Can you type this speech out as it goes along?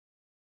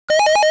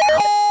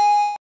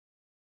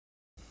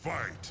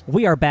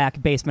We are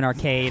back, Basement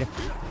Arcade.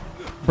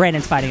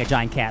 Brandon's fighting a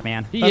giant cat,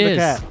 man. He is.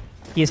 Cat.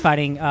 He is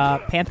fighting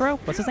Panthro?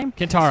 What's his name?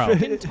 Kintaro.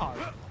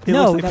 He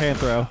No, looks like that-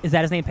 Panthro. Is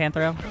that his name,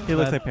 Panthro? He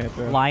looks like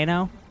Panthro.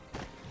 Liono?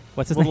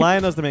 What's his Well, name?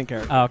 Liono's the main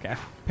character. Oh, okay.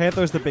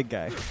 Panther's the big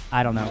guy.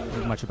 I don't know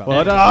much about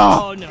Well, that.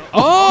 Oh no! Did you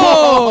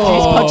Oh!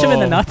 just punch him in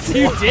the nuts?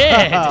 You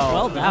did.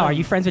 Well done. Are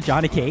you friends with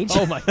Johnny Cage?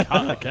 Oh my god,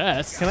 I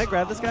guess. Can I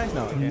grab this guy?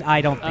 No, I can't.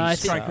 I don't think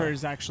so. Stryker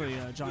is actually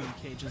Johnny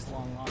Cage's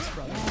long lost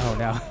brother. Oh,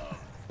 no.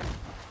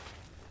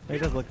 He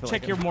does look Check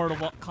like your him. Mortal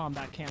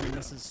Kombat canon.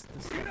 This is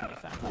definitely a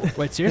fact.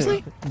 Wait,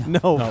 seriously?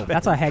 No.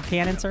 That's a head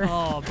cannon, sir?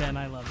 Oh Ben,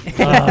 I love you.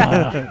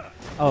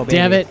 Oh, baby.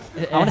 Damn it.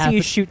 I want to see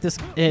you shoot this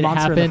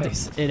monster in the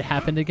face. It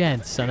happened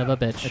again, son of a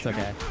bitch. It's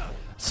okay.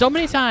 So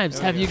many times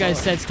have you guys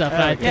said stuff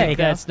that I Yeah, you think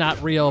go. that's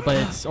not real, but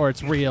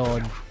it's real.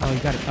 And Oh, you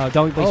got it. Oh,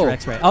 don't waste your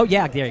X-ray. Oh,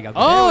 yeah, there you go.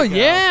 oh There we go.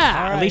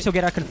 yeah. At least you'll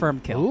get our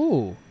confirmed kill.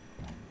 Ooh.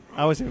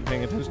 I wasn't even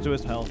paying attention to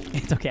his health.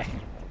 It's okay.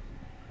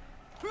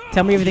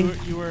 Tell me everything.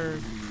 You were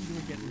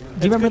getting.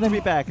 Do you remember Good to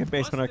the? be back at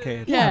Basement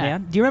Arcade? Yeah, Yeah.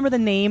 man. Do you remember the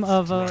name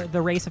of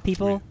the race of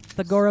people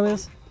that Goro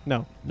is?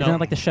 No. Isn't it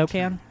like the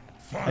Shokan?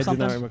 I do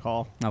something? not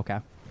recall. Okay.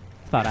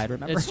 Thought I'd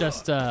remember. It's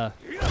just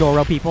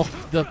Goro people.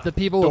 the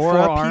people with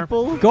Dora 4 arms.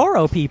 people?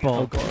 Goro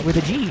people with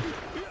a G.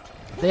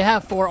 They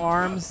have 4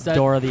 arms. That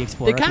Dora the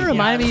Explorer. They kind of people.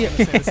 remind me.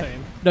 Say the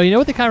same. No, you know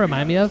what they kind of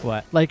remind me of?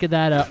 What? Like in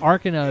that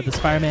arc in the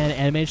Spider-Man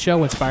animated show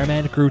when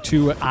Spider-Man grew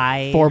to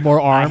I 4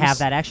 more arms. I have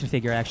that action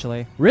figure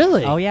actually.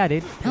 Really? Oh yeah,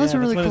 dude. That was Yeah, a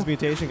really that's when cool. his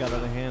mutation got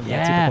out of hand.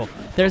 Yeah, super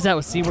cool. There's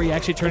that scene where you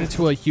actually turn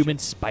into a human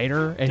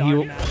spider, and Darn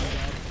you, Madam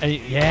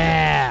Web.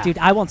 yeah, Dude,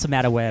 I want some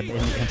Meta Web in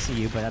the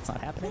MCU, but that's not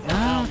happening.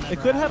 Ah, It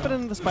could happen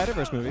in the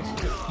Spider-Verse movies.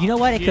 You know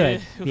what? It Yeah.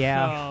 could.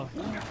 Yeah. Oh,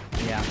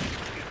 Yeah.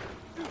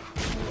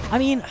 I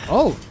mean,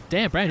 oh,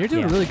 damn, Brandon, you're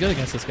doing Yeah. really good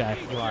against this guy.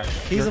 you are.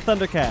 He's a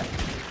Thundercat.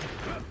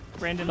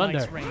 Brandon Thunder.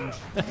 likes range.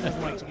 He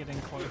doesn't like to get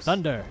in close.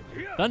 Thunder,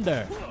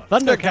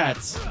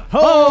 Thundercats.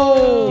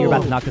 Oh! You're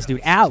about to knock this dude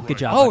out. Good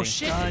job. Oh buddy.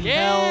 shit! Done.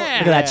 Yeah. Look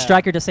at Yeah. that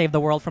Stryker to save the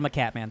world from a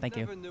cat, man. Thank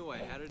you. Never knew I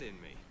had it in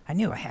me. I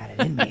knew I had it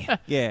in me.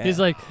 Yeah. He's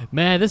like,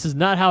 man, this is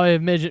not how I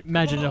imagined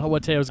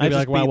what today was I gonna be just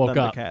like when I beat woke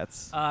up.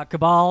 Thundercats.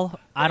 Cabal,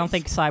 I don't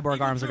think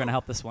cyborg arms are going to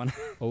help this one.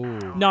 Oh.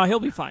 No, he'll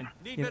be fine.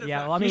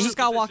 Yeah, well, I mean, He's just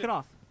got to walk it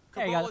off.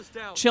 There you go.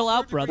 Chill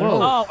out, brother.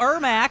 Oh,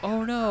 Ermac.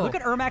 Oh no. Look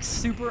at Ermac's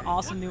super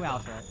awesome new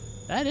outfit.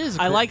 that is.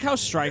 I like how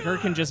Stryker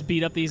can just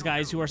beat up these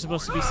guys who are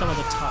supposed to be some of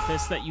the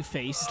toughest that you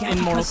face in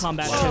Mortal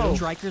Kombat 2.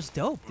 Stryker's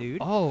dope, dude.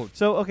 Oh,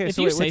 So, okay, If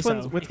so you wait, say which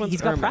so. one's He's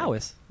got Ermac?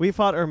 prowess. We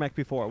fought Ermac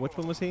before. Which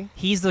one was he?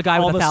 He's the guy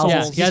All with the 1,000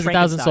 souls. souls. he has He's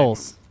 1,000 Frankenstein.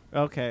 souls.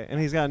 Okay, and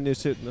he's got a new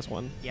suit in this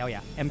one. Yeah, oh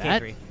yeah.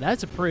 MK3.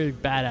 That's a pretty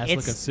badass It's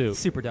looking suit.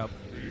 super dope.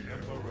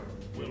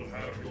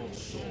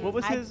 What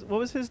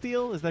was his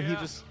deal? Is that he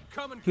just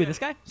Who, this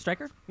guy?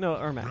 Stryker? no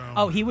Ermac?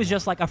 Oh, he was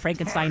just like a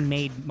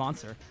Frankenstein-made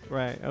monster.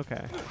 Right.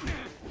 Okay.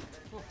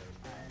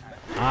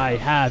 I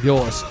have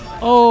yours.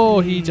 Oh,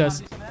 he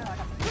just.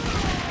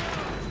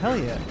 Hell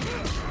yeah.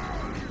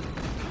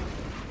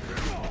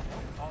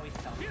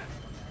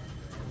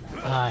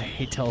 I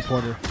hate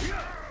teleporter.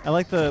 I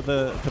like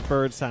the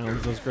bird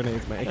sounds those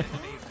grenades make.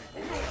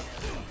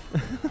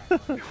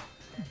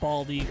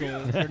 Bald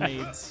eagle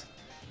grenades.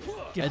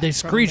 They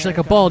screech like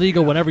a bald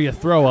eagle whenever you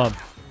throw them.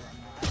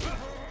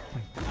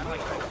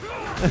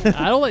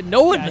 I don't like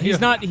no one. Yeah,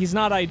 he's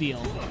not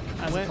ideal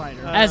as a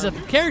fighter. As a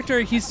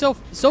character, he's so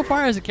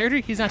far as a character,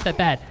 he's not that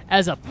bad.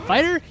 As a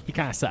fighter, he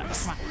kind of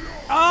sucks.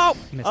 Oh!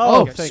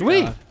 Oh, thank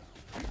sweet. God.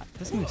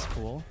 This move's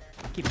cool.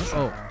 I keep missing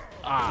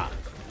Oh. it.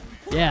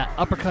 Yeah,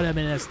 uppercut him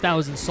in his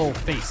 1,000 soul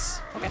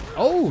face. Okay.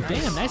 Oh,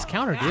 damn, nice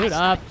counter, dude.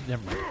 Never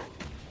mind.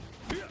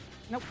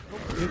 Nope.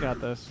 You got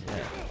this.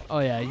 Oh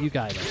yeah, you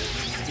got it.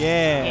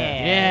 Yeah.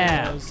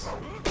 Yeah.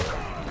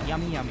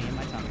 Yummy, yummy in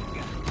my tummy.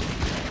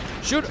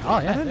 Shoot. Oh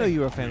I yeah. didn't know you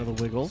were a fan of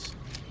the Wiggles.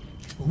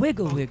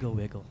 Wiggle, wiggle,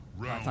 wiggle.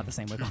 Oh, it's not the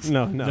same Wiggles.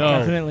 No. No,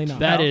 Definitely not.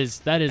 That No.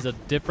 is a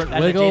different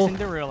That's wiggle. a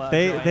Jason Derulo.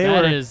 They joint. they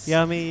That were is-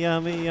 yummy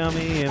in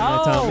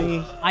my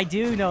tummy. I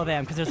do know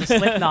them because there's a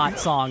Slipknot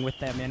song with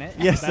them in it.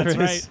 Yes, That's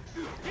there is.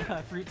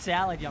 right. Fruit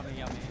salad, yummy,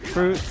 yummy.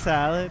 Fruit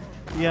salad,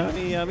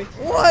 yummy.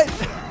 What?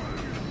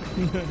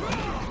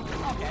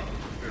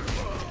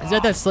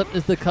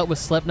 Is the cut with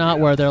Slipknot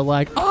where they're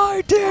like,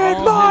 I did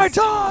my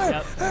time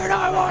Yep. and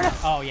I want to.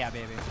 Oh yeah,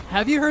 baby.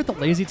 Have you heard the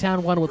Lazy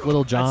Town one with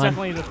Little That's John?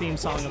 definitely the theme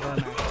song of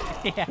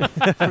Ermac. Yeah.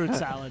 Fruit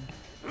salad.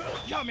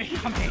 Yummy,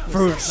 yummy.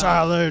 Fruit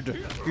salad,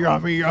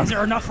 yummy. Is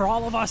there enough for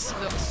all of us?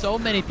 So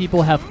many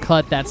people have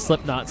cut that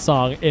Slipknot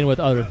song in with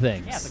other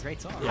things. Yeah, it's a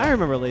great song. I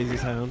remember Lazy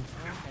Town.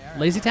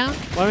 Lazy Town?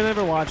 Well, I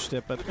never watched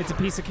it, but It's a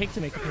piece of cake to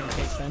make a pretty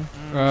cake, then.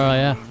 Oh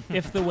yeah.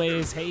 If the way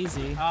is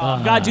hazy. You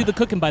Uh-huh. gotta do the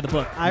cooking by the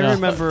book. I No.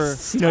 remember.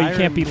 You know, you I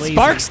can't be rem- lazy.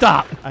 Spark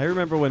stop. I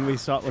remember when we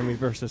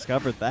first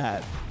discovered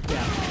that.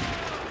 Yeah.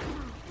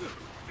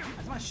 I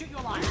just want to shoot you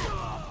alive.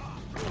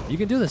 You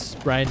can do this,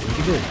 Brian. You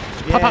can do it.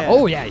 Yeah. Pop, pop.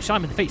 Oh yeah, you shot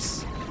him in the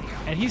face,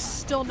 and he's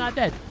still not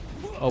dead.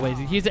 Oh wait,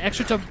 he's an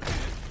extra.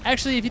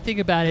 Actually, if you think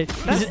about it,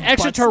 he's an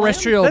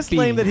extraterrestrial That's being.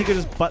 lame that he could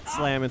just butt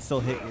slam and still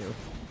hit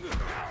you.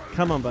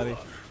 Come on, buddy.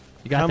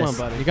 You got Come this.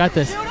 on, buddy. You got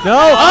this. No!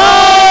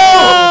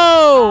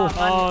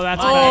 Oh,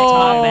 that's a good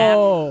time.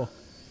 Oh.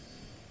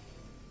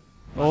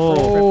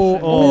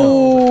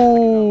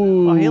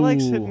 Oh, he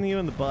likes hitting you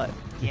in the butt.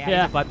 Yeah,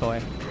 Yeah. he's a butt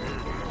boy.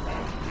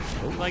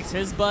 He likes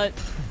his butt,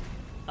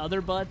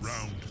 other butts.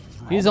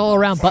 He's all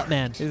around butt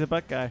man. He's a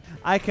butt guy.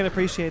 I can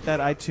appreciate that.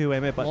 I too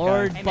am a butt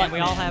Lord guy. Hey, man, we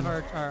all Buttman. have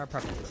our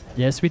preferences.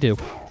 Yes, we do.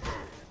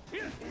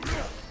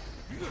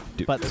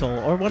 Butt soul,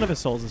 or one of his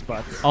souls is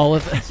butts. All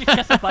of You're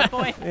just a butt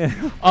boy?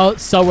 Oh,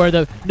 so where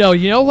the no,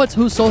 you know what's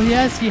whose soul he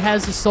has? He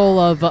has the soul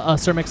of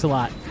Sir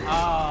Mix-a-Lot.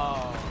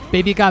 Oh.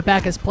 Baby Got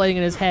Back is playing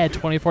in his head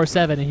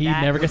 24/7, and he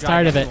That never would gets drive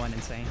tired of it. everyone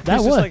insane. That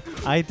He's would. just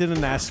like, I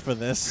didn't ask for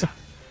this.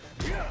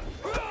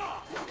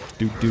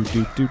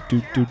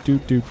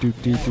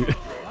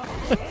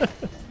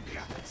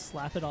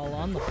 Slap it all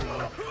on the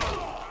floor.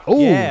 Oh,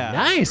 Yeah.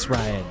 nice,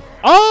 Ryan.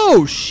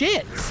 Oh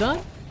shit, son.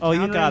 Oh, you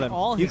Countering got him.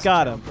 all You his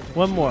got him.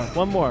 One more.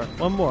 One more.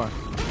 One more.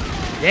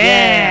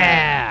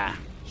 Yeah.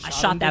 I Shot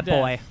shot him that to death.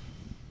 boy.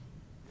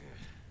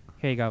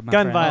 Here you go, my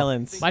Gun friend.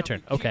 violence. My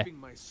turn. Okay.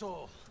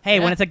 Hey,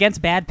 when Yeah. it's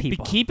against bad Be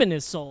people. keeping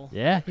his soul.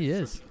 Yeah, he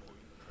is.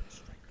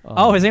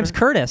 Oh, his name's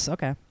Curtis.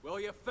 Okay.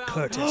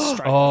 Curtis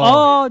Stryker.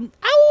 Oh.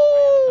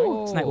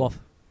 Oh, it's Nightwolf.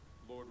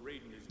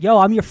 Yo,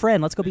 I'm your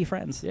friend. Let's go be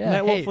friends. Yeah.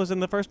 Nightwolf hey. was in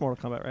the first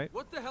Mortal Kombat, right?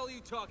 What the hell are you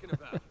talking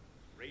about?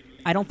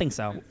 I don't think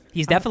so.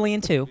 He's definitely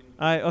in 2.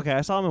 Okay, I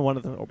saw him in one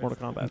of the Mortal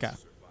Kombat. Okay.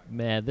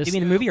 Man, this. You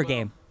mean the movie or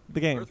game? The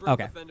game.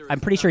 Okay. I'm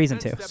pretty sure he's in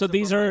 2. So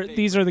these are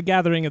the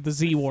gathering of the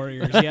Z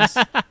Warriors. Yes.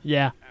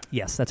 Yeah.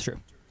 Yes, that's true.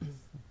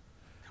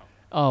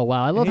 Oh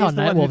wow, I love He's how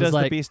the one who Nightwolf does is the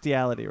like.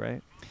 bestiality,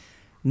 right?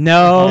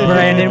 No,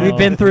 Brandon, we've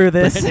been through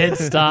this. Brandon,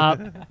 stop.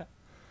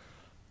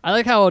 I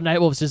like how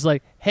Nightwolf's just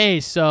like, hey,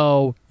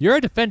 so you're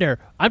a defender.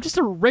 I'm just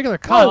a regular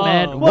cop, Whoa.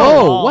 man. Whoa.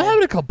 Whoa, what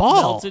happened to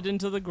Cabal? Melted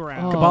into the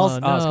ground. Oh, Cabal's-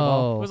 no. oh, it's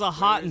Cabal. It was a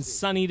hot and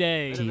sunny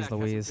day. Jeez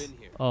Louise.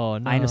 Oh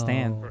no. I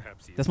understand.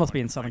 This must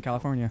be in Southern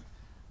California.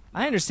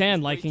 I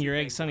understand liking your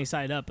eggs sunny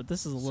side up, but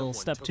this is a little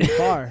step too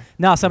far.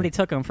 No, somebody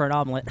took him for an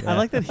omelet. I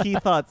like that he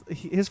thought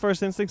his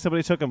first instinct,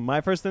 somebody took him.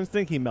 My first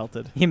instinct, he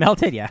melted. He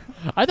melted, yeah.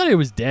 I thought he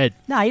was dead.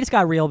 Nah, he just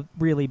got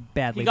really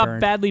badly He got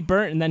burned. badly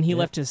burnt, and then he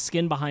left his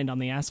skin behind on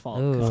the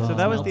asphalt. Ooh. 'cause it So was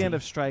that was the melty. end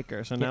of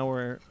Stryker. So now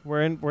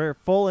we're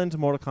full into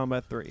Mortal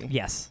Kombat 3.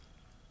 Yes.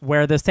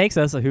 Where this takes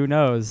us, who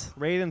knows?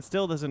 Raiden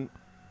still doesn't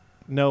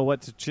know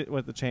what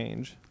to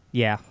change.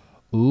 Yeah.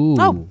 Ooh.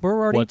 Oh, we're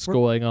already- What's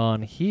going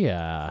on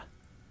here?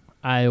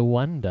 I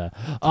wonder.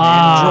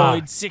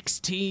 Android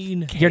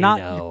 16. You're not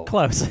Kano.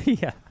 close.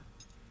 Yeah.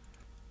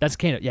 That's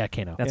Kano. Yeah,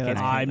 Kano. That's Yeah, Kano.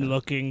 that's- I'm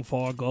looking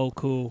for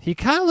Goku. He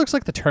kind of looks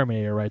like the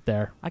Terminator right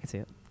there. I can see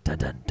it. Dun,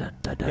 dun, dun,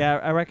 dun, dun. Yeah,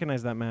 I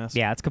recognize that mask.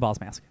 Yeah, it's Cabal's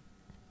mask.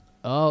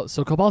 Oh,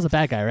 so Cabal's a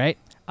bad guy, right?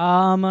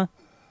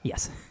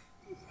 Yes.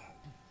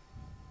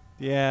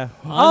 Yeah.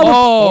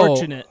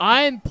 Unfortunate.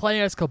 I'm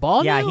playing as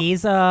Kabal Yeah, now?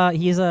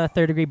 he's a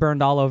third degree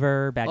burned all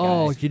over bad guy.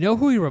 Oh, you know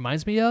who he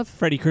reminds me of?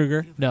 Freddy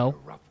Krueger. No.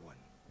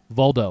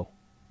 Voldo.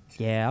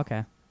 Yeah,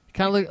 okay.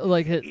 Kind of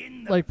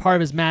like part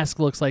of his mask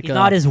looks like He's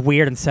not as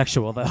weird and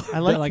sexual though. I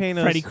like, Like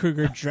Kano's. Freddy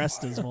Krueger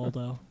dressed as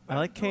Voldo. I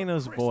like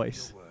Kano's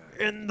voice.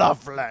 In the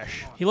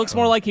flesh. He looks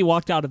more like he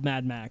walked out of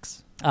Mad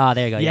Max. Ah,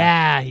 there you go.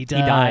 Yeah, he does.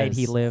 He died.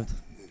 He lived.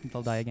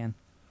 He'll die again.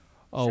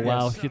 Oh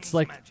wow, it's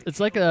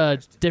like a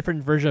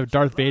different version of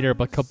Darth Vader,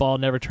 but Kabal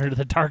never turned to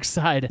the dark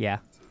side. Yeah.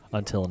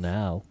 Until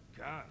now.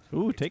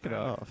 Ooh, take it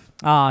off.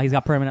 Ah, he's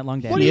got permanent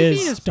lung damage. What do you He mean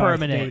is it's Darth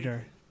permanent?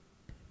 Vader.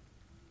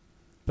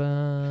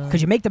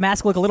 Could you make the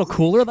mask look a little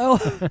cooler though?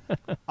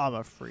 I'm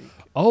a freak.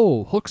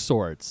 Oh, hook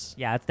swords.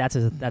 Yeah, that's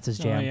his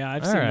Oh jam. yeah,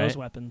 I've All seen right. those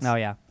weapons. Oh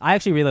yeah, I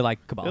actually really like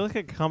They Kabal. look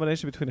like a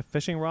combination between a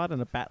fishing rod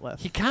and a batleth.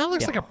 He kind of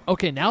looks Yeah. like a.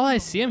 Okay, now that I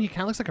see him, he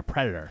kind of looks like a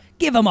predator.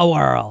 Give him a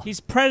whirl. He's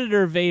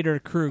Predator Vader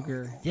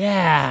Krueger.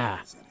 Yeah.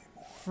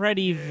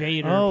 Freddy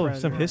Vader. Oh, Predator.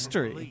 some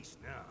history.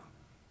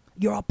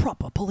 You're a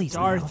proper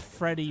policeman. Darth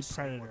Freddy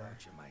Predator.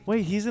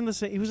 Wait, he was in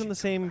the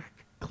same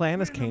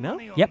clan as Kano?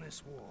 Yep.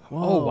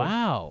 Oh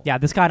wow. Yeah,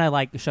 this kind of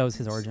like shows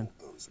his origin.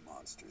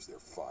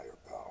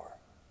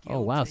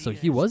 Oh wow. So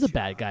he was a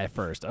bad guy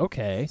first.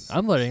 Okay.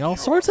 I'm learning all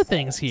sorts of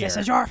things here. This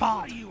is your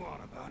fault.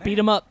 Beat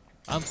him up.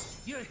 All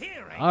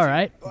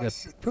right. I'm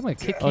gonna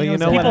kick. Oh, you Kano's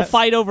know ass. what? People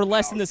fight over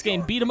less in this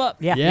game. Beat him up.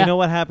 Yeah. Yeah. You know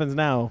what happens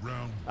now?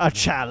 A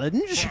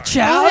challenge?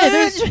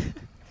 Challenge.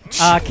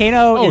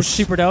 Kano Oh, is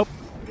super dope.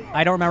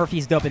 I don't remember if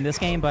he's dope in this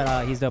game,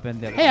 but he's dope in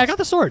the. Hey, I got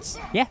the swords.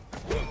 Yeah,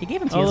 he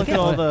gave him to Oh, you. as a look at gift.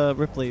 all the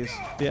Ripleys.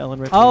 The Ellen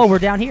Ripleys. Oh, we're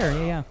down here.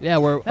 Yeah, yeah. Yeah,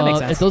 we're. That makes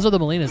sense. Those are the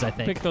Molinas, I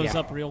think. Pick those Yeah.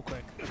 up real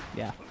quick.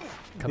 Yeah.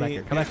 Come back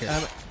here. Come back here.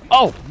 Um,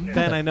 Oh.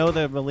 Ben, I know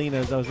the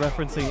Molinas. I was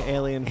referencing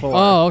Alien 4.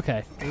 Oh,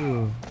 okay.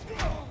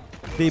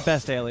 The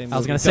best Alien I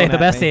was movie. gonna say Don't the at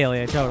best me.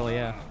 alien. Totally,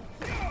 yeah.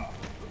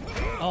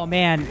 Oh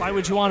man. Why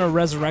would you want to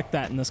resurrect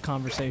that in this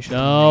conversation?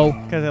 No.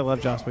 Because I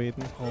love Joss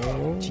Whedon.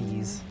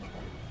 Jeez.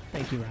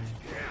 Thank you, Ryan.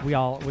 We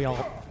all.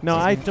 No,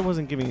 I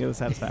wasn't giving you the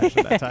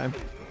satisfaction that time.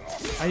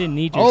 I didn't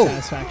need your Oh.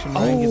 satisfaction.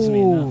 Ryan gives me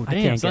enough. I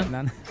Damn, can't son. get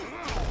none.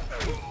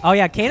 Oh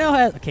yeah,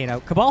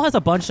 Kabal has a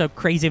bunch of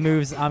crazy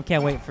moves.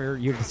 Can't wait for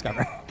you to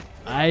discover.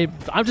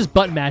 I'm just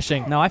button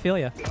mashing. No, I feel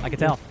you. I can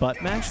tell.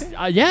 Butt mashing?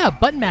 Yeah,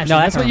 button mashing. No,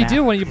 that's that's what you not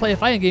do when you play a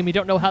fighting game. You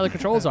don't know how the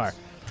controls are.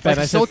 Ben, Like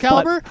I said Soul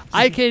butt- Calibur,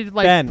 I could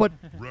like Ben, put.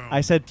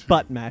 I said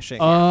butt mashing.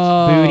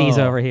 Booties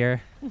over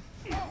here.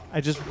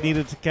 I just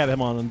needed to get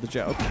him on the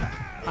joke.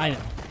 I know.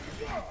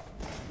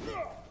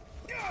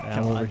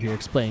 I'm over here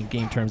explaining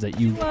game terms that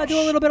you. Do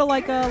a little bit of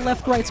like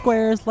left-right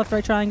squares,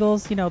 left-right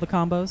triangles. You know the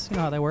combos. You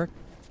know how they work.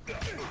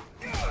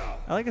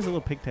 I like his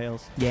little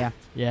pigtails. Yeah.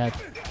 Yeah.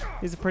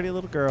 He's a pretty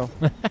little girl.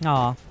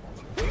 Aw.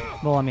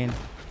 Well, I mean,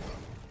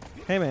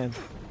 Hey, man.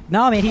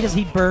 no, I mean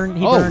he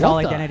burned what all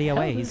the identity hell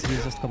away. is-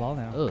 He's just Kabal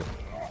now. Ugh.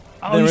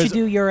 Oh, There you is- should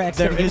do your There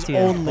extended is to you.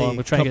 only Well,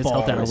 we're trying to get his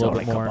health down a Kabal. little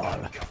bit There's more.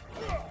 only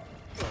Kabal.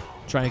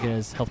 Trying to get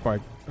his health bar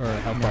or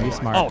health No, bar. you're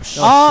smart. Oh,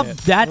 Oh, shit.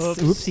 that's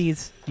Whoops.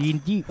 oopsies.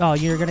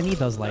 You're gonna need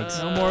those legs.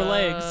 No more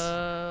legs.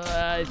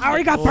 I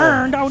already got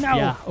burned. Oh no.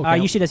 Yeah, okay.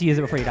 You should just use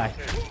it before you die.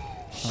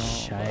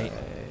 Shite.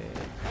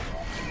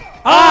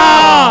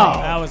 Oh!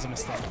 That was a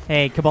mistake.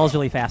 Hey, Kabal's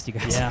really fast, you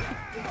guys. Yeah.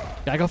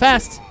 Gotta go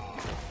fast.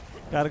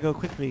 Gotta go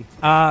quickly.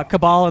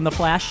 Kabal and the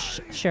Flash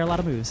share a lot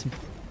of moves.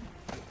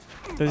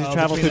 Does he Oh,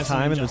 travel between through us and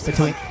time in the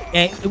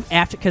Injustice.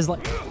 After, because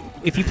like,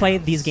 if you play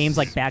these games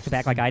like back to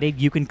back, like I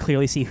did, you can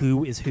clearly see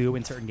who is who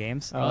in certain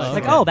games. Oh, It's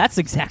like, okay. oh, that's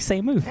the exact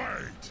same move.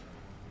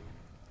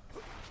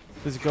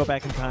 Does he go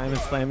back in time and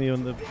slam you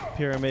in the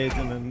pyramids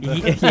and then?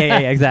 yeah,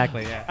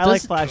 exactly. Yeah. I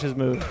like Does- Flash's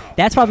move.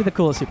 That's probably the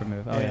coolest super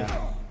move. Oh Yeah.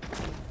 yeah.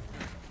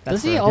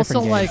 Does That's he for a also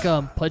different game.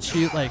 like put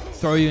you like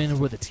throw you in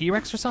with a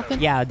T-Rex or something?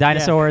 Yeah,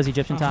 dinosaurs,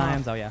 Egyptian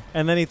times. Oh yeah.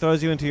 And then he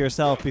throws you into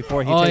yourself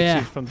before he Oh, takes yeah.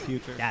 you from the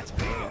future. That's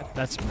pretty good.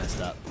 That's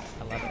messed up.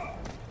 I love it.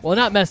 Well,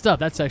 not messed up.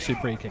 That's actually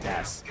pretty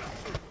kick-ass.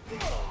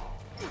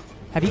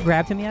 Have you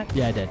grabbed him yet?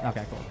 Yeah, I did.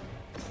 Okay, cool.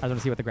 I want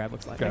to see what the grab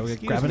looks like. Grab it.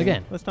 Excuse Grab it me.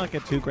 again. Let's not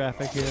get too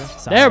graphic here.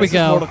 Sorry. There we This is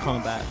go. Mortal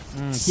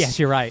Kombat. Yes,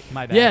 you're right.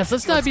 My bad. Yes,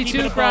 let's not Let's be keep too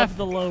it above graphic.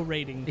 the low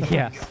rating.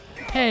 Yeah.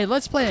 Hey,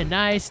 let's play a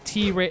nice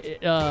T for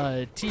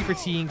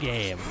teen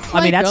game.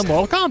 I mean, Like, that's-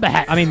 Mortal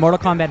Kombat. I mean, Mortal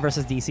Kombat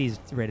versus DC is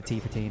rated T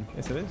for teen.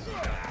 Yes, it is.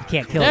 You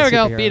can't kill there the we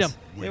go. superheroes. Beat him.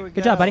 There we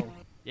Good job, buddy.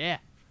 Yeah.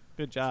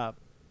 Good job.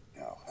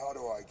 Now, how do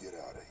I get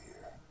out of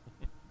here?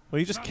 Well,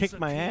 you just kicked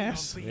my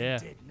ass. Yeah.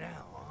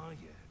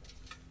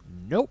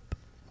 Nope.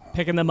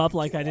 Picking them up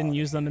like I didn't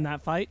use them in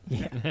that fight.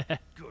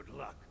 Good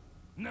luck.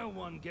 No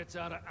one gets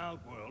out of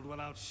Outworld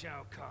without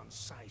Shao Kahn's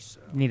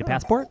say-so. You need a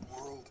passport?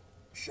 World,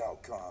 Shao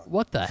Kahn.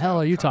 What the hell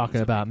are you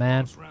talking about,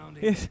 man?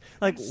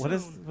 Like, what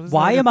is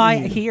Why that am I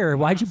mean? here?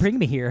 Why'd you bring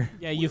me here?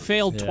 Yeah, you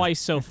failed Yeah. twice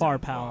so far,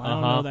 pal. I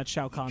don't Uh-huh. know that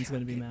Shao Kahn's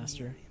going to be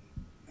master.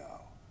 No,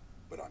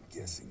 but I'm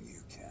guessing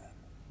you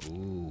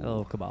can.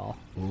 Oh, Kabal.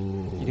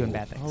 You're doing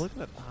bad things. Oh, look at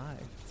that eye.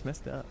 It's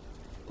messed up.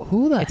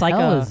 Who the It's like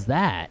hell a- is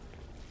that?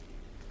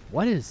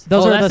 What is?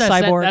 Those oh, are that's the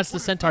that cyborg- That's the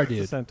centaur The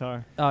dude.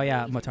 centaur. Oh,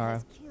 yeah,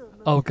 Motaro.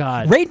 Oh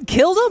God. Raiden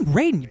killed him?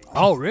 Raiden.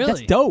 Oh really?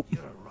 That's dope.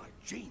 You're a right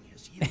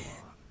genius, you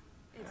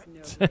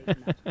are.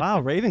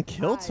 Wow, Raiden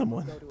killed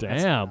someone.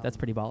 Damn. That's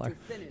pretty baller.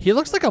 He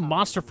looks like a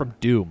monster from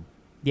Doom.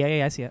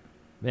 Yeah, I see it.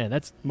 Man,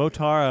 that's.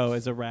 Motaro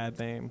is a rad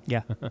name.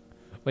 Yeah.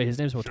 Wait, his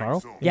name's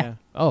Motaro? Yeah.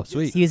 Oh,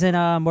 sweet. He's in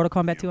Mortal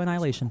Kombat 2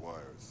 Annihilation.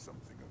 Requires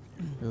something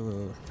of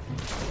you.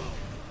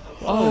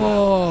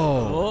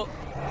 Oh. Oh,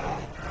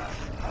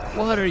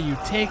 What are you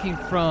taking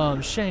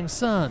from Shang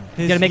Tsung?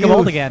 You gotta make him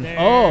old again. there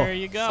Oh.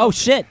 you go. Oh,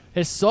 shit.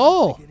 His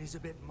soul. It is a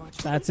bit much.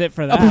 That's it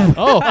for that.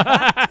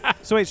 Oh.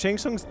 So wait, Shang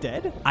Tsung's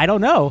dead? I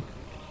don't know.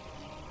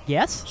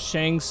 Yes?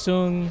 Shang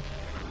Tsung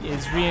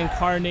is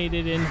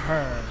reincarnated in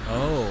her.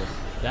 Oh.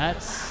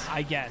 That's.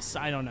 I guess.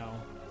 I don't know.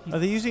 He's Are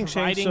they using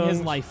Shang providing his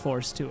Tsung's- life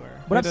force to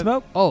her. What up, Wait,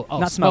 Smoke? Oh.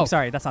 Not Smoke.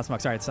 Sorry, that's not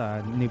Smoke. Sorry, it's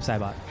Noob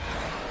Cybot.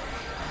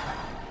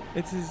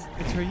 It's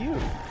her you.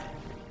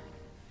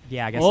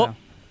 Yeah, I guess Oh, so.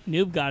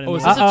 Noob got him. Oh,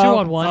 is there. this a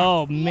 2-on-1?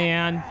 Oh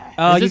man.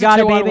 Oh, Is you this a got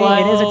it, 2-on-1?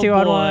 baby. It is a Oh,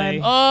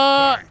 2-on-1.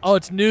 boy. Oh,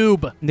 it's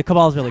Noob. The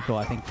Kabal's really cool.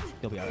 I think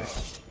you'll be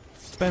alright.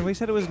 Ben, we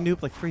said it was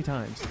Noob like 3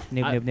 times.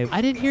 Noob.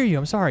 I didn't hear you.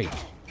 I'm sorry.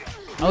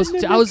 I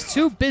was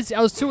too busy.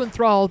 I was too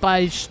enthralled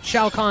by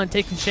Shao Kahn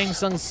taking Shang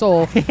Tsung's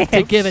soul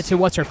to give it to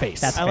what's her face.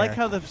 That's I like fair.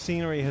 how the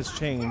scenery has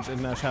changed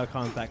and now Shao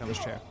Kahn's back on his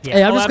chair. Yeah.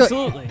 Hey, I'm Oh, just go-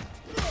 absolutely.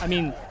 I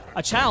mean,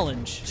 a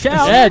challenge.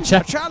 Yeah, A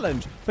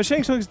challenge! But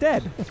Shang Tsung's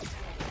dead.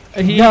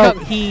 No,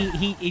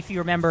 he. If you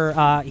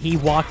remember, he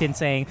walked in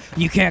saying,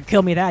 "You can't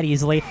kill me that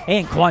easily,"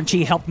 and Quan Chi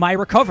helped my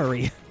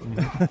recovery.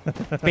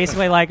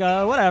 Basically, like,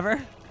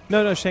 whatever.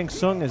 No, Shang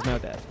Tsung is now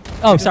dead.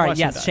 Oh, just sorry. watched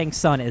him Yes, die. Shang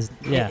Tsung is.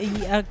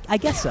 Yeah. I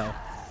guess so.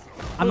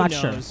 I'm Who not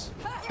sure. knows?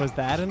 Was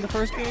that in the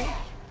first game?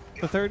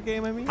 The third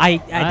game, I mean?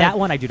 That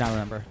one I do not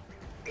remember.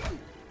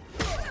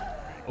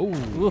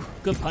 Ooh,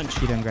 good punch.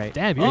 You're doing great.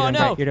 Damn, You're you're doing no.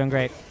 great. You're doing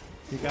great.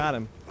 You got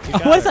him.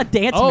 What is that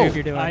dance Oh, move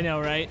you're doing? I know,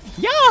 right?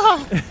 Yeah.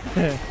 Oh,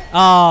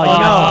 Oh, you no.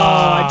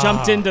 got. I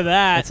jumped into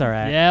that. That's all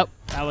right. Yep.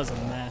 That was a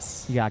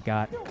mess. You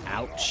got.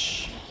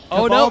 Ouch.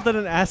 Oh, Oh no. no.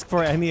 Didn't ask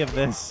for any of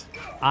this.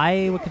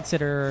 I would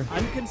consider.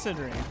 I'm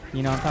considering.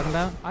 You know what I'm talking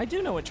about? I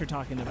do know what you're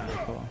talking about.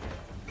 Cool.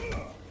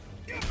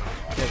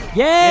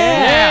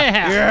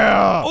 Yeah.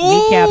 Yeah.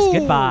 Kneecaps. Ooh.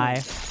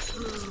 Goodbye.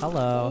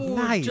 Hello. Ooh,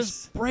 Nice.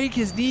 Just break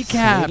his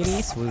kneecaps.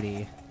 Swiggity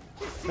swooty.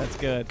 That's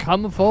good.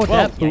 Come forward. Whoa.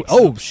 That. Yikes.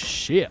 Oh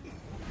shit.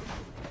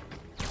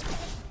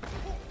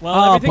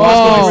 Well, everything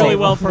was going really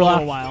well for a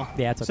little while.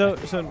 Yeah, it's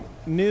okay. So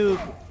Noob,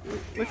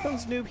 which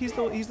one's Noob?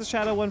 He's the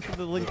shadow one from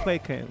the Link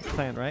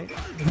clan, right?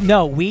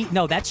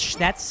 No, that's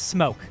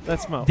Smoke.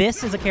 That's Smoke.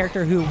 This is a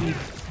character who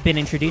we've been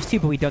introduced to,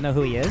 but we don't know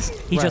who he is.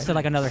 He's just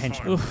like another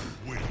henchman.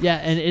 Yeah,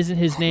 and isn't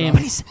his name?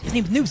 But his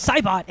name's Noob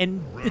Saibot,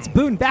 and it's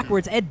Boone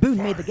backwards. Ed Boone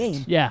made the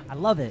game. Yeah. I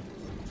love it.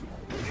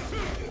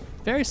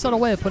 Very subtle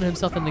way of putting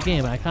himself in the game,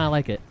 and I kind of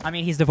like it. I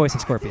mean, he's the voice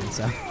of Scorpion,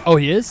 so Oh,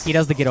 he is? he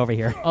does the get over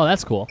here. Oh,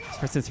 that's cool.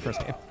 It's his first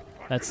game.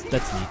 That's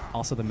neat.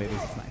 Also, the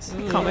movies is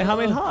nice.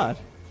 Kamehameha.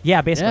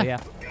 Yeah, basically, yeah.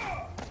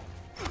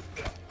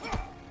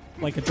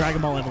 Like a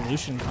Dragon Ball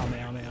Evolution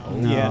Kamehameha.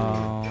 No.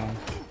 Yeah.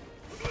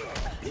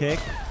 Kick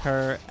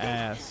her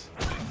ass.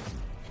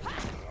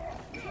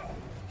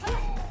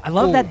 I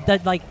love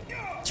that like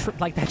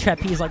that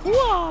trapeze, like,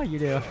 whoa, you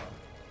do.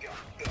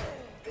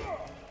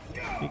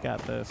 You got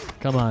this.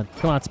 Come on,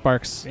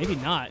 Sparkz. Maybe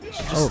not. She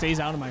just stays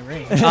out of my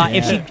range.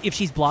 If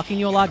she's blocking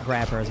you a lot,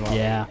 grab her as well.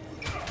 Yeah.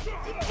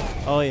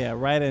 Oh yeah,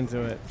 right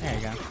into it. There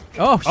you go.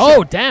 Oh, shit.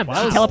 Oh, damn. She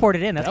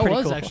teleported in. That's that pretty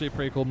was cool. actually a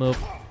pretty cool move.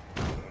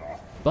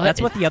 But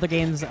That's what the other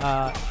games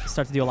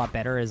start to do a lot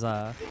better is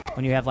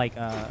when you have like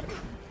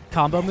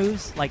combo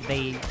moves, like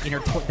they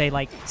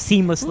like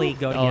seamlessly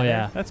go together. Oh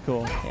yeah. That's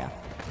cool. Yeah.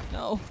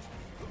 No.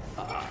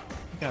 You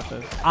got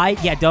this.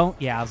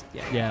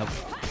 Yeah.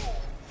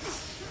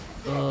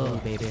 Oh,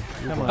 baby.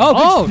 Come on.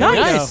 Oh,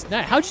 nice.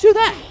 nice. How'd you do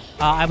that?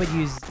 I would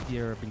use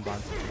your Bing Bong.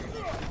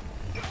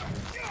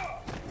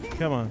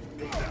 Come on.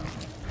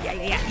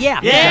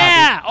 Yeah.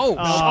 Yeah. Oh,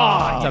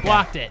 you okay.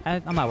 blocked it.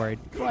 I'm not worried.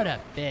 What a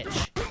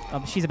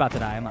bitch. She's about to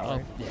die. I'm not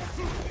worried. Yeah.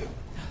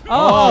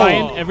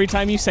 Ryan, every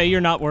time you say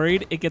you're not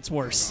worried, it gets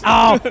worse.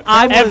 Oh,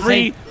 I'm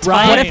Every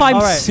time. What if I'm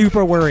All right.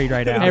 super worried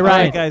right now? Hey, Ryan,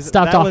 Alright, guys,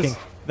 stop talking.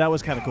 That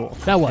was kind of cool.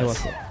 That was.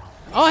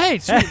 Oh, hey,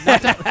 sweet.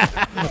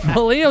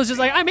 Melina was just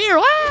like, I'm here.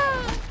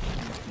 Ah!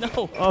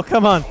 No. Oh,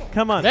 come on.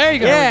 There you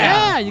go.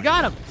 Yeah. Yeah, you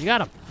got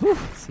him.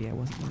 See, I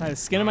wasn't. I had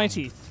skin in my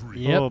teeth.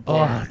 Yep. Oh,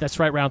 boy. That's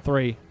right, round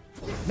 3.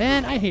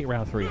 Man, I hate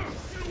round 3.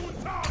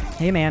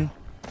 Hey, man.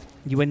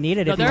 You wouldn't need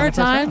it No, if you there won are the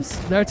first round.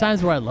 times. There are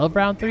times where I love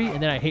round 3,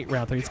 and then I hate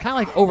round 3. It's kind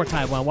of like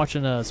overtime when I'm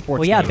watching a sports.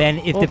 Well, yeah, game. Ben.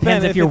 It Well,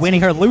 depends Ben, if you're it's-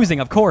 winning or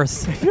losing, of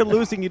course. If you're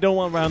losing, you don't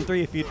want round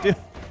 3.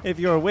 If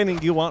you're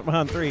winning, you want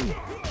round 3.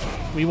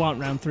 We want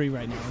round 3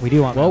 right now. We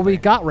do want. Well, round we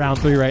three. got round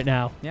 3 right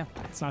now. Yeah.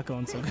 It's not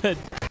going so good.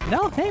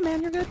 No, hey,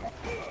 man, you're good.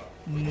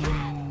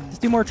 Let's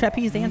do more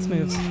trapeze dance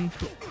moves.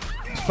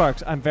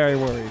 Sparkz, I'm very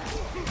worried.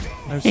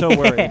 I'm so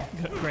worried.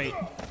 Great.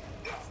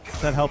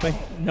 Is that helping?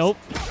 Nope.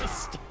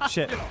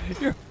 Shit.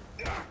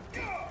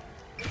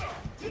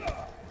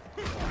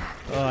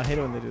 Oh, I hate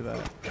it when they do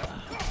that.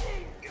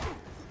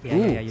 Yeah,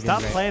 you did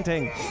Stop great.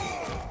 planting.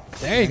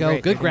 There you go.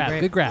 Great, Good you're doing grab. great.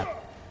 Good grab.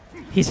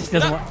 He just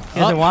doesn't. He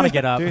doesn't want to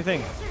get up. Do your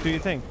thing. Do your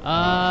thing.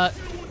 Uh.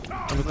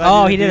 I'm glad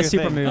Oh, you he did do a your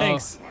super thing. move.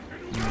 Thanks.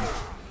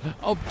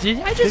 Oh, did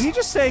I Did just? he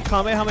just say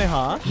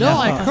Kamehameha? No,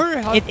 I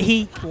heard how.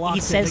 He Blocked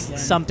it says again.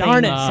 something.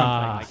 Darn it.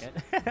 Something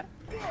like it.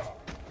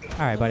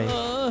 All right,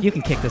 buddy. You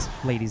can kick this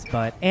lady's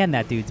butt and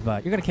that dude's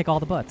butt. You're gonna kick all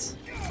the butts.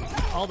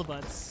 All the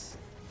butts.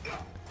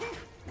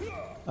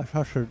 I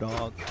trust your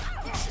dog.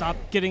 Stop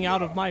getting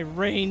out of my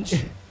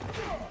range.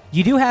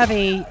 You do have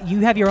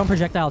your own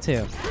projectile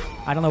too.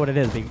 I don't know what it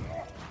is,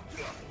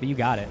 but you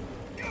got it.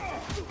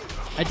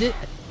 I did.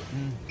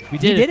 We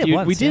did did. it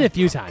once, We did yeah. a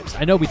few times.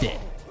 I know we did.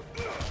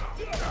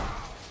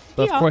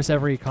 But Yeah. of course,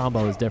 every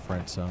combo is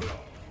different. So.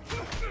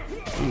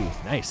 Ooh,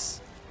 nice.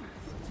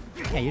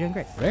 Yeah, you're doing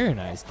great. Very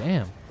nice.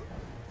 Damn.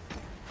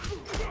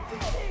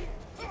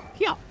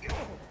 Yeah.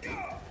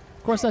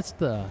 Of course, that's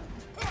the.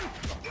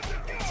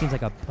 Seems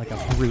like a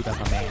brute of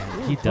a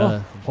man. He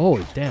does. Oh,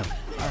 damn.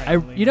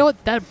 You know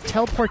what? That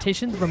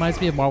teleportation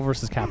reminds me of Marvel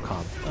vs.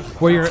 Capcom,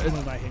 where you're. That's the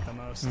move I hate the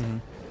most.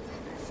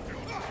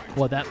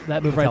 Well,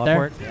 that move right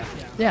Teleport. there.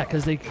 Yeah,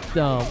 because they.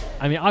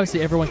 I mean,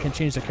 obviously everyone can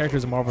change their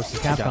characters in Marvel vs.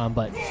 Capcom,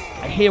 but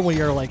I hate when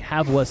you're like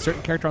have a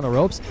certain character on the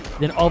ropes,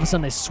 then all of a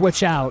sudden they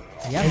switch out,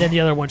 Yeah. and then the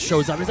other one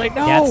shows up. It's like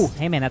no.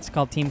 Hey man, that's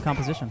called team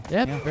composition.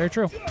 Yep, Yeah. very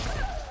true.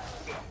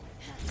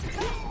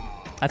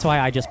 That's why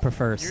I just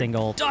prefer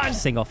single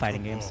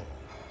fighting games.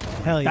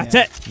 Hell yeah. That's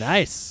it.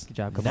 Nice. Good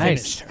job, Kabal.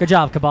 Nice. Good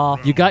job, Kabal.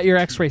 You got your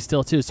X-ray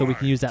still too, so we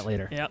can use that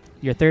later. Yep.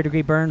 Your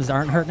third-degree burns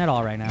aren't hurting at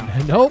all right now.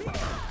 Nope.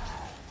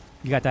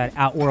 You got that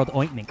Outworld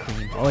ointment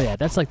cream. Oh yeah,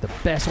 that's like the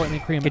best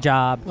ointment cream. Good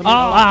job. Let me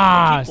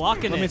keep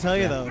blocking Let it. me tell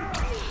you though,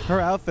 her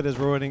outfit is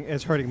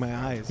hurting my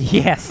eyes.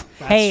 Yes.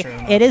 That's Hey, true.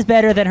 it is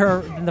better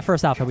than the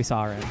first outfit we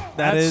saw her in,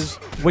 That is.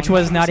 which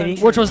was not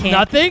even Which was can't-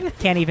 nothing?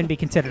 Can't even be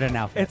considered an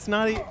outfit. It's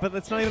not. But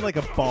it's not even like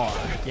a bar.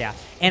 Yeah.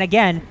 And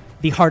again,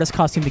 the hardest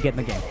costume to get in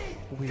the game.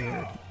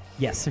 Weird.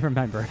 Yes,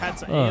 remember.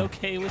 That's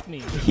A-okay with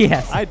me.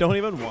 Yes. I don't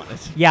even want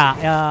it.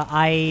 Yeah.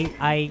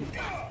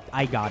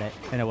 I got it,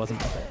 and it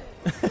wasn't worth it.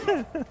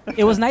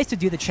 It was nice to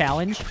do the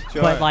challenge,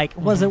 Sure. but like,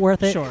 was it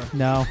worth it? Sure.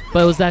 No.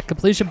 But it was that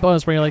completion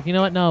bonus where you're like, you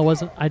know what? No, it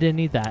wasn't. I didn't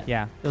need that.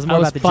 Yeah. It was I more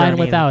was about the fine journey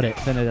without it.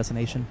 than the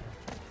destination.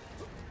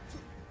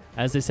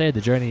 As they say,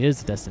 the journey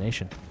is the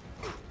destination.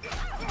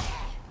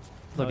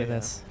 Look Oh, at yeah.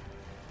 this.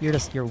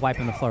 You're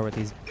wiping the floor with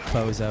these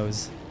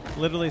bozos.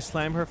 Literally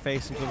slam her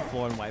face into the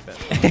floor and wipe it.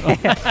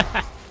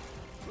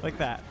 Like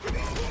that.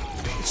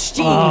 Jeez,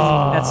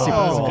 that's super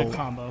That was cool. a good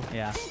combo.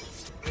 Yeah.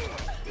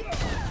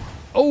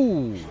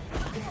 Oh.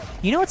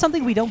 You know what's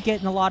something we don't get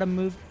in a lot of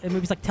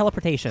movies like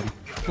teleportation?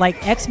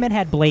 Like X-Men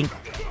had Blink.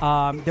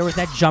 There was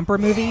that Jumper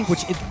movie,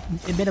 which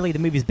admittedly the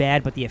movie's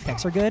bad, but the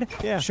effects are good.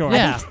 Yeah. Sure.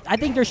 Yeah. I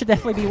think there should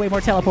definitely be way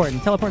more teleporting.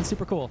 Teleporting's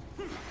super cool.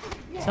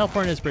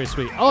 Teleporting is pretty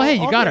sweet. Oh, hey,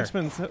 you All got the her.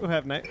 X-Men who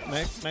have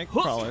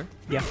Nightcrawler.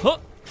 Yeah. They'll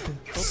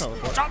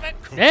teleport. Drop it.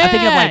 Yeah. I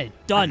think of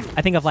like Done.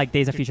 I think of like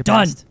Days of Future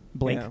done. Past.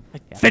 Blink. Yeah.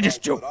 Yeah.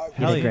 Finished you. But I You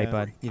Hell did great, yeah.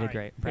 bud. You did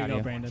great. There Proud you of go,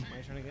 you. Brandon.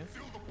 My turn again?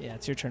 Yeah,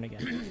 it's your turn again.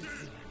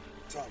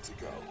 time to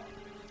go.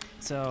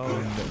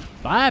 So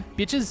Bye,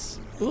 bitches.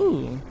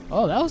 Ooh,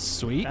 Oh, that was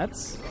sweet.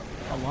 that's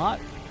a lot.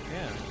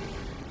 Yeah.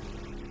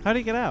 How do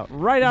you get out?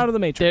 Right out of the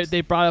They, Matrix.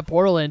 they brought a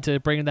portal in to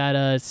bring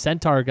that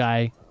centaur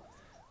guy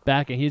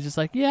back, and he's just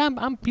like, yeah,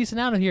 I'm peacing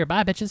out of here.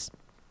 Bye, bitches.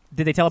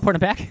 did they teleport him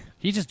back?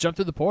 He just jumped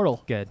through the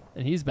portal, Good.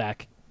 and he's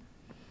back.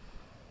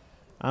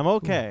 I'm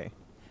okay.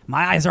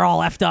 My eyes are all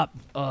effed up.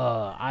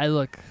 I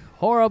look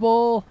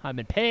horrible. I'm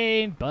in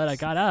pain, but I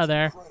got out of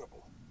there.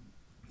 Incredible.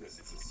 This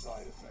is a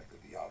side effect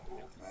of the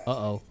outworld magic.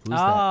 Uh-oh. Who's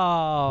that?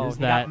 Oh, Who's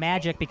he that? got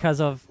magic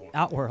because of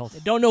Outworld.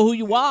 Don't know who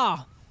you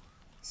are.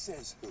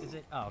 Says who? Is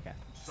it? Oh, okay.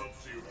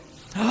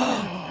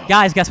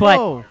 Guys, guess what?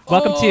 Whoa.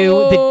 Welcome to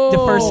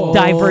the first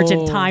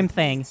divergent time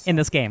thing in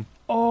this game.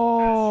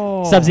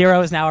 Oh.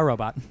 Sub-Zero is now a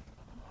robot.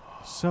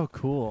 So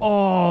cool.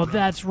 Oh,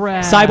 that's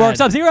rad. Cyborg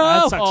Sub-Zero!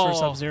 That sucks Oh. for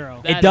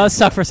Sub-Zero. That It does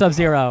suck for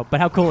Sub-Zero, but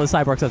how cool is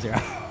Cyborg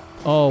Sub-Zero?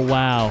 Oh,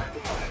 wow.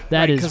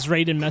 That is. Because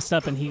Raiden messed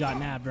up and he got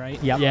nabbed,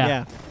 right? Yep. Yeah.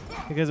 Yeah.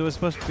 Because it was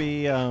supposed to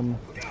be,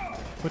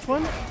 which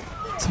one?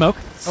 Smoke?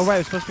 Oh, right. It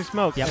was supposed to be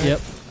Smoke. Yep.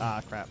 Yep.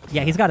 Ah, crap.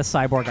 Yeah, he's got a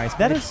cyborg ice.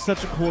 That is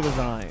such a cool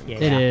design. Yeah.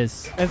 It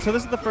is. And so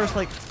this is the first,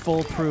 like,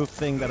 foolproof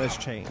thing that has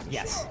changed.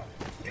 Yes.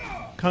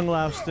 Kung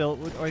Lao still,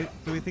 or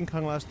do we think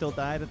Kung Lao still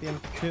died at the end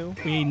of 2?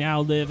 We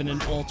now live in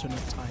an alternate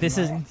time. This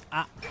is,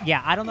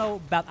 yeah, I don't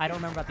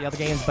remember about the other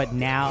games, but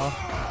now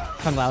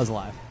Kung Lao is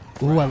alive.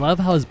 Ooh, I love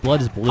how his blood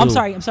is blue. I'm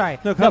sorry. No,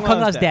 No, Kung Kung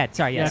Lao's Lao's dead.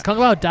 Sorry, Yeah, yes. Kung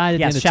Lao died at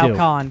Yes, the Shao end of 2.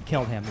 Kahn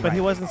killed him. But right.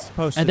 he wasn't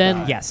supposed And to then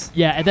die. Yes.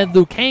 Yeah, and then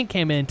Liu Kang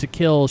came in to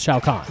kill Shao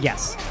Kahn.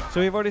 Yes.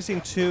 So we've already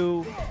seen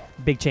 2,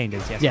 Big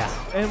changes, yes. Yeah.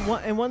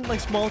 and one like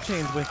small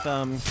change with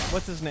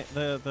what's his name,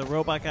 the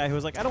robot guy who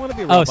was like, I don't want to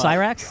be a Oh, robot.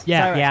 Cyrax?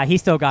 Yeah. Cyrax. Yeah, he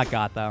still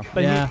got though.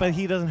 But Yeah.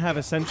 he doesn't have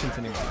ascensions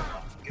anymore.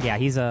 Yeah,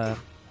 he's a.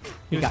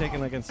 He was got,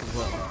 taken against his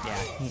will.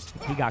 yeah,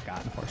 he got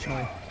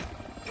unfortunately.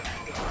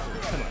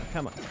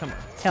 Come on.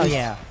 Hell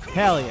yeah.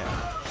 Hell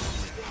yeah.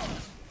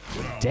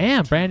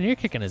 Damn, Brandon, you're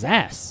kicking his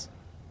ass.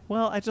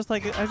 Well, I just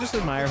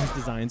admire his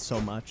design so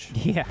much.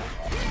 Yeah.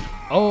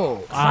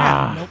 Oh.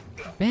 Ah.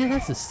 Man,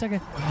 that's the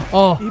second.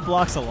 Oh. He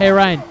blocks a lot. Hey,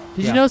 Ryan,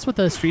 did Yeah. you notice what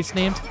the street's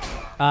named?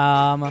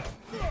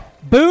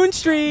 Boone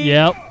Street.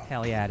 Yep.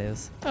 Hell yeah, it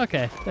is.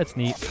 Okay, that's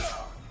neat.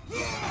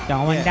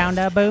 Going Yeah. down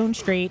to Boone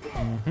Street.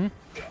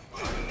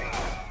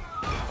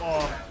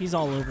 He's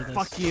all over this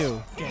Fuck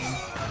you. game.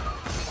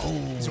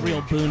 He's a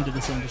real boon to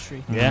this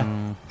industry. Yeah.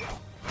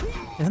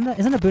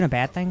 Isn't a boon a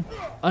bad thing?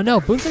 Oh no,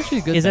 Boone's actually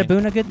a good Is thing. a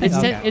boon a good thing?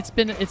 It's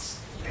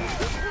Okay.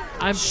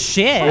 I'm.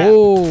 Shit.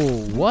 Oh,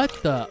 what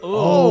the?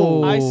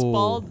 Oh, I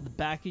spalled the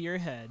back of your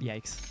head.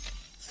 Yikes.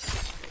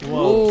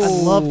 Whoa. I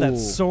love that Ooh.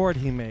 sword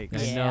he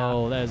makes. I Yeah.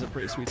 know that is a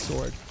pretty sweet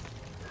sword.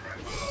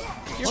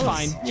 You're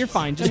fine. You're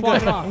fine. Just I'm walk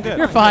good. it off. I'm good.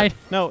 You're fine.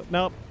 No,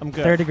 I'm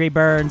good. 3rd-degree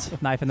burns,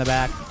 knife in the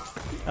back.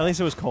 At least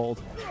it was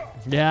cold.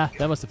 Yeah,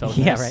 that must have felt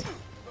Yeah, nice. right.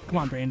 Come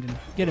on, Brandon.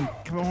 Get him.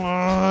 Come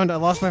on, I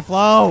lost my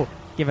flow.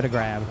 Give it a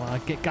grab.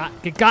 Get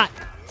got.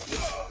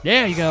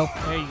 There you go.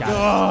 There you go.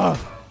 Ugh.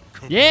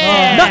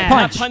 Yeah. Nut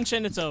punch. Punch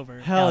and it's over.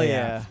 Hell Hell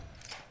yeah.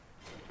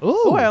 yeah.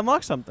 Ooh. Oh, I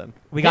unlocked something.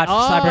 We got Oh,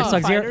 Cyber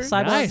Sub-Zero, fighter.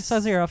 Cyber Nice.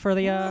 Sub-Zero for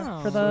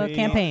the Sweet.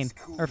 campaign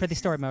or for the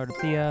story mode.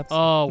 The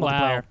Oh wow,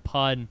 multiplayer.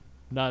 pun.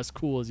 Not as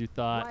cool as you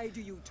thought. Why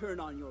do you turn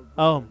on your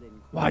Oh,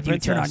 Why do you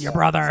turn on princess. your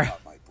brother?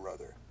 Not my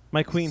brother.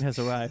 My queen has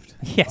arrived.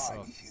 Yes.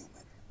 I'm human.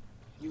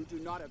 You do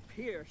not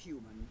appear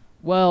human.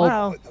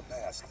 Well, Let the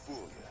mask fool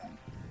you.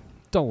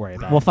 don't worry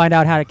about it. We'll find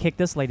out how to kick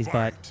this lady's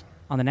butt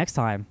on the next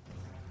time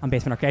on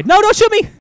Basement Arcade. No, don't shoot me!